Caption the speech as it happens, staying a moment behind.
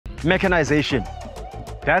Mechanization.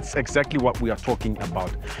 That's exactly what we are talking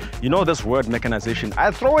about. You know this word mechanization,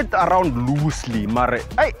 I throw it around loosely, mare.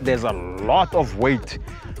 Hey, there's a lot of weight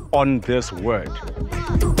on this word.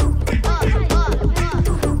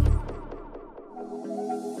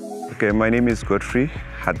 Okay, my name is Godfrey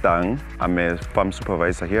Hatang. I'm a farm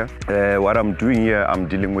supervisor here. What I'm doing here, I'm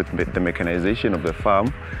dealing with the mechanization of the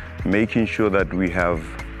farm, making sure that we have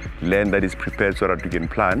land that is prepared so that we can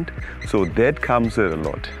plant. So that comes with a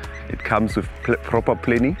lot. It comes with proper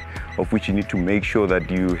planning, of which you need to make sure that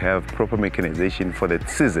you have proper mechanization for that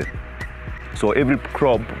season. So every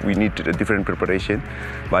crop, we need a different preparation,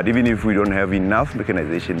 but even if we don't have enough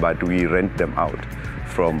mechanization, but we rent them out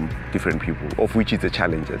from different people, of which is a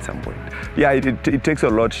challenge at some point. Yeah, it takes a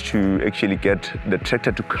lot to actually get the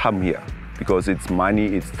tractor to come here, because it's money,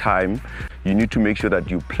 it's time. You need to make sure that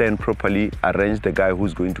you plan properly, arrange the guy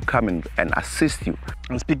who's going to come and assist you.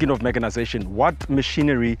 And speaking of mechanization, what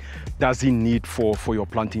machinery does he need for your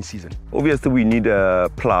planting season? Obviously, we need a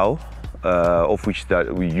plow, of which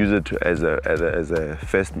that we use it as a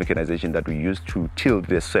first mechanization that we use to till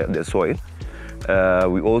the soil.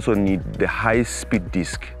 We also need the high-speed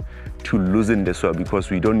disc to loosen the soil, because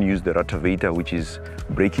we don't use the rotavator, which is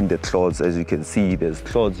breaking the clods. As you can see, there's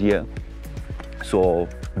clods here. So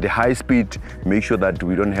the high speed, make sure that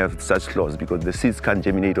we don't have such clods, because the seeds can't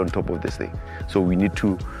germinate on top of this thing. So we need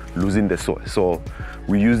to loosen the soil. So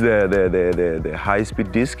we use the high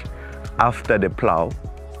speed disc after the plow.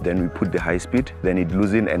 Then we put the high speed, then it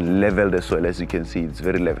loosens and level the soil. As you can see, it's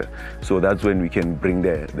very level. So that's when we can bring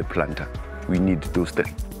the planter. We need those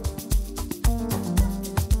three.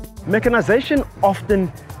 Mechanization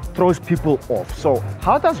often throws people off. So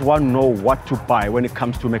how does one know what to buy when it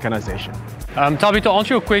comes to mechanization? Tabi, to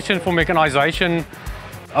answer your question, for mechanization,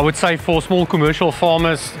 I would say for small commercial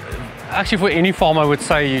farmers, actually for any farmer, I would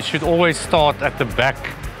say you should always start at the back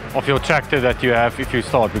of your tractor that you have if you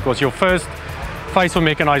start, because your first phase of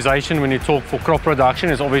mechanization when you talk for crop production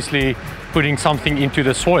is obviously putting something into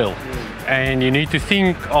the soil. And you need to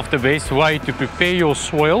think of the best way to prepare your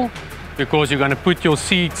soil, because you're going to put your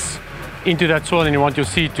seeds into that soil and you want your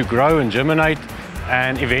seed to grow and germinate,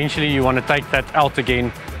 and eventually you want to take that out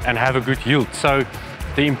again and have a good yield. So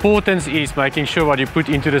the importance is making sure what you put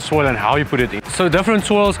into the soil and how you put it in. So different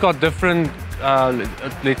soils got different,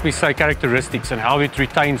 let me say, characteristics and how it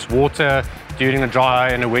retains water during a dry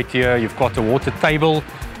and a wet year. You've got a water table,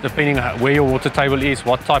 depending on where your water table is,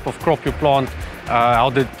 what type of crop you plant, how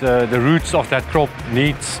the roots of that crop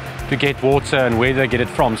needs to get water and where they get it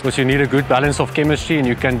from. Because you need a good balance of chemistry, and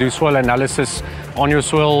you can do soil analysis on your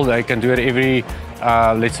soil. They can do it every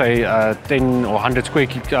let's say 10 or 100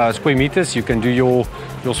 square meters. You can do your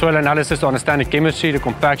soil analysis to understand the chemistry, the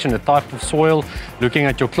compaction, the type of soil, looking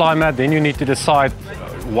at your climate. Then you need to decide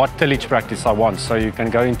what tillage practice I want. So you can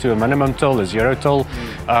go into a minimum till, a zero till.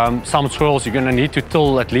 Some soils you're going to need to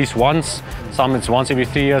till at least once. Some it's once every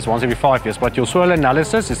 3 years, once every 5 years. But your soil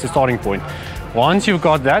analysis is the starting point. Once you've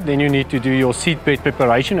got that, then you need to do your seed bed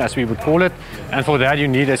preparation, as we would call it. And for that, you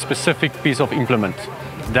need a specific piece of implement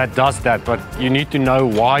that does that, but you need to know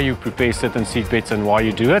why you prepare certain seed beds and why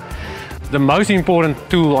you do it. The most important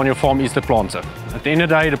tool on your farm is the planter. At the end of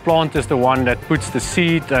the day, the plant is the one that puts the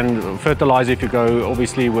seed and fertilizer, if you go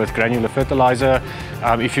obviously with granular fertilizer.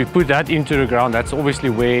 If you put that into the ground, that's obviously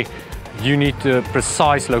where you need the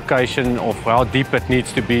precise location of how deep it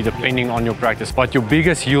needs to be depending on your practice. But your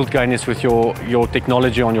biggest yield gain is with your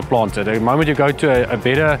technology on your planter. The moment you go to a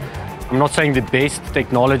better, I'm not saying the best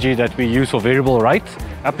technology that we use for variable rate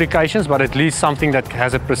applications, but at least something that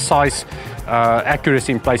has a precise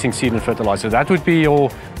accuracy in placing seed and fertilizer. That would be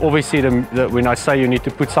your, obviously, when I say you need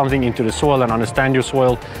to put something into the soil and understand your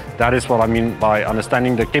soil, that is what I mean by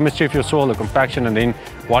understanding the chemistry of your soil, the compaction, and then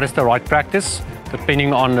what is the right practice,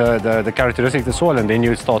 depending on the characteristics of the soil, and then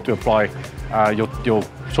you start to apply your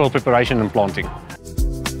soil preparation and planting.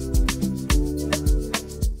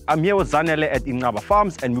 I'm here with Zanele at Inqaba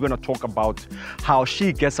Farms, and we're going to talk about how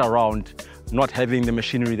she gets around not having the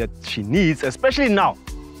machinery that she needs, especially now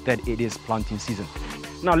that it is planting season.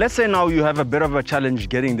 Now, let's say now you have a bit of a challenge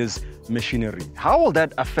getting this machinery. How will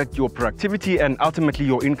that affect your productivity and ultimately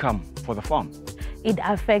your income for the farm? It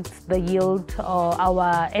affects the yield or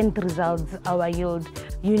our end results, our yield.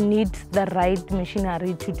 You need the right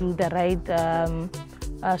machinery to do the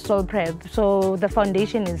right soil prep. So the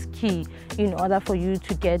foundation is key in order for you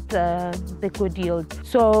to get the good yield.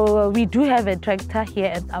 So we do have a tractor here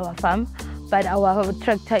at our farm, but our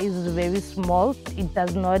tractor is very small. It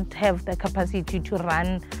does not have the capacity to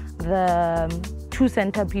run the 2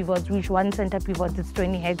 center pivots, which one center pivot is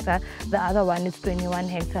 20 hectare, the other one is 21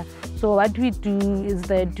 hectare. So what we do is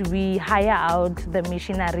that we hire out the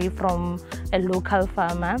machinery from a local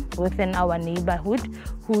farmer within our neighborhood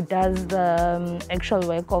who does the actual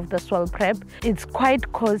work of the soil prep. It's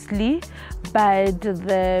quite costly, but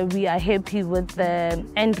we are happy with the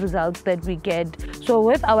end results that we get. So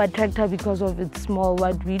with our tractor, because of its small,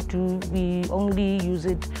 what we do, we only use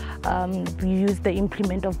it, we use the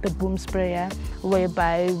implement of the boom sprayer,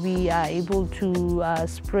 whereby we are able to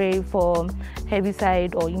spray for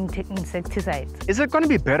herbicide or insecticides. Is it going to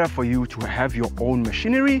be better for you to have your own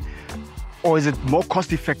machinery, or is it more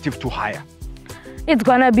cost effective to hire? It's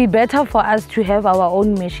gonna be better for us to have our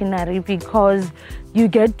own machinery because you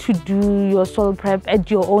get to do your soil prep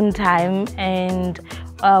at your own time, and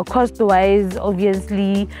cost-wise,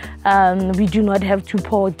 obviously, we do not have to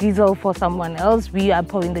pour diesel for someone else. We are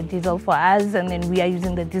pouring the diesel for us, and then we are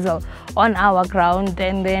using the diesel on our ground.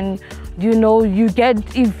 And then, you know, you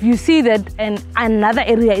get, if you see that another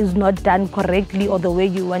area is not done correctly or the way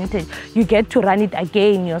you want it, you get to run it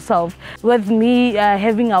again yourself. With me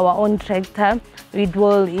having our own tractor, it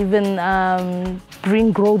will even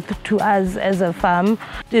bring growth to us as a farm.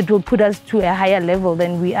 It will put us to a higher level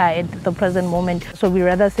than we are at the present moment. So we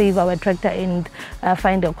rather save our tractor and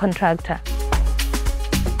find a contractor.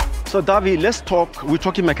 So Davi, we're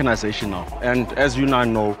talking mechanization now. And as you now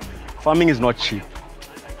know, farming is not cheap.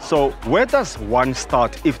 So where does one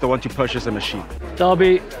start if they want to purchase a machine?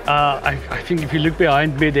 Darby, I think if you look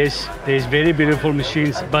behind me, there's very beautiful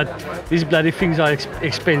machines, but these bloody things are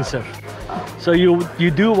expensive. So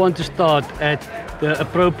you do want to start at the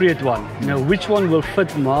appropriate one. You know, which one will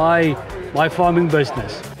fit my farming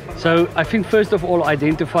business. So I think first of all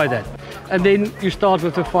identify that, and then you start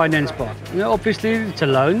with the finance part. You know, obviously it's a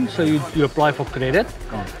loan, so you apply for credit.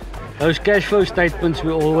 Those cash flow statements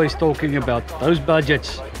we're always talking about, those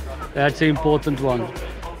budgets, that's the important one.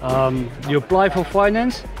 You apply for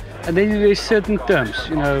finance, and then there's certain terms.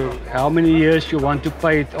 You know, how many years you want to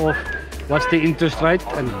pay it off. What's the interest rate?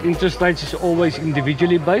 And interest rates is always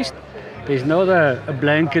individually based. There's not a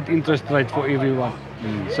blanket interest rate for everyone.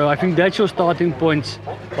 So I think that's your starting points.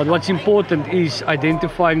 But what's important is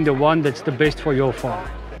identifying the one that's the best for your farm.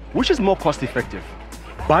 Which is more cost effective?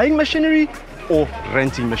 Buying machinery or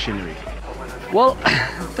renting machinery? Well,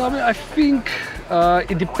 Tommy, I think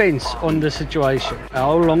it depends on the situation.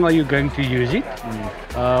 How long are you going to use it?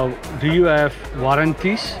 Do you have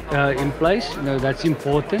warranties in place? You know, that's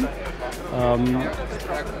important.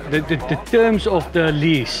 The terms of the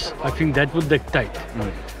lease, I think that would dictate.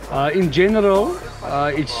 In general,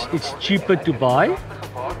 it's cheaper to buy,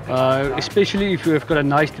 especially if you have got a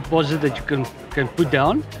nice deposit that you can put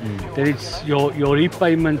down. Then it's your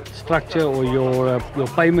repayment structure or your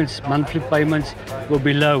payments, monthly payments, will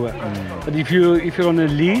be lower. But if you're on a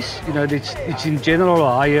lease, you know, it's in general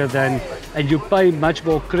higher than, and you pay much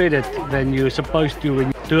more credit than you're supposed to when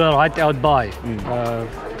you do a right-out buy,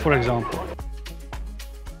 for example.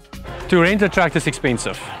 To rent a tractor is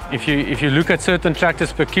expensive. If you look at certain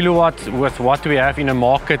tractors per kilowatt with what we have in the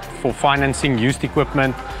market for financing used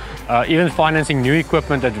equipment, even financing new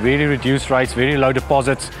equipment at very reduced rates, very low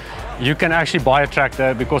deposits, you can actually buy a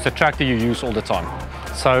tractor because a tractor you use all the time.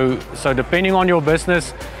 So depending on your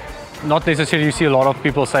business, not necessarily you see a lot of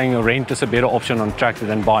people saying rent is a better option on tractor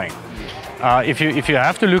than buying. If you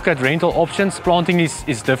have to look at rental options, planting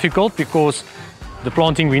is difficult because the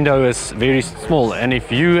planting window is very small, and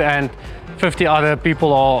if you and 50 other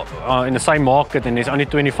people are in the same market and there's only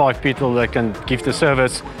 25 people that can give the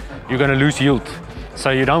service, you're going to lose yield. So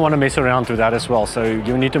you don't want to mess around with that as well. So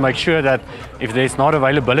you need to make sure that if there's not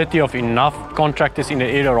availability of enough contractors in the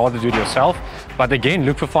area, rather do it yourself. But again,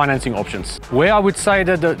 look for financing options. Where I would say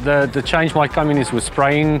that the change might come in is with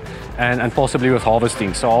spraying and possibly with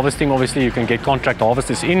harvesting. So harvesting, obviously you can get contract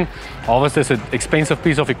harvesters in. Harvester is an expensive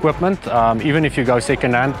piece of equipment. Even if you go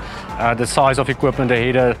second hand, the size of equipment, the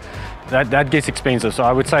header, that gets expensive. So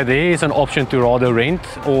I would say there is an option to rather rent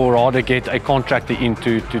or rather get a contractor in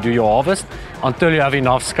to do your harvest until you have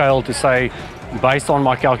enough scale to say, based on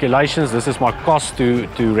my calculations, this is my cost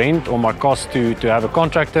to rent or my cost to have a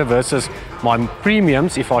contractor versus my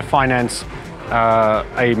premiums if I finance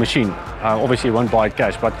a machine. Obviously you won't buy it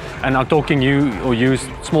cash, and I'm talking you or use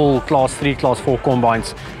small class 3, class 4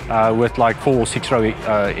 combines with like 4 or 6 row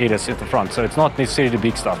headers at the front. So it's not necessarily the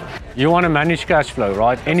big stuff. You want to manage cash flow,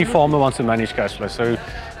 right? Any farmer wants to manage cash flow.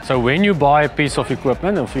 So when you buy a piece of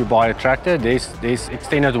equipment, or if you buy a tractor, there's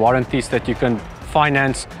extended warranties that you can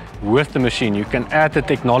finance with the machine. You can add the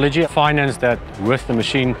technology, finance that with the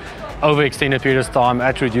machine over extended periods of time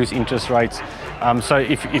at reduced interest rates. So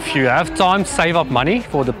if you have time, save up money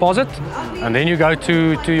for deposit, and then you go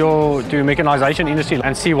to mechanization industry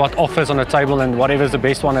and see what offers on the table, and whatever is the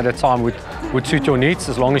best one at a time would suit your needs,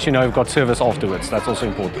 as long as you know you've got service afterwards. That's also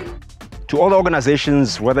important. To all the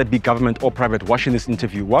organizations, whether it be government or private, watching this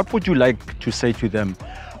interview, what would you like to say to them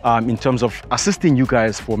in terms of assisting you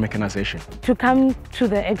guys for mechanization? To come to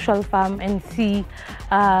the actual farm and see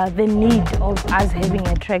the need of us having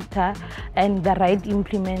a tractor and the right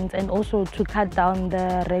implements, and also to cut down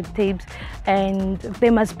the red tapes, and they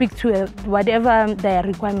must speak to whatever their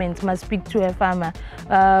requirements must speak to a farmer.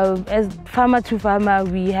 As farmer to farmer,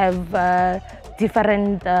 we have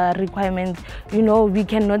different requirements. You know, we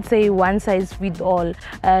cannot say one size fits all.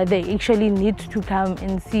 They actually need to come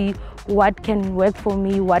and see what can work for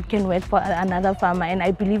me, what can work for another farmer, and I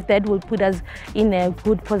believe that will put us in a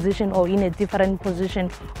good position, or in a different position,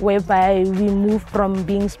 whereby we move from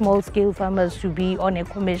being small-scale farmers to be on a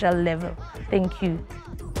commercial level. Thank you.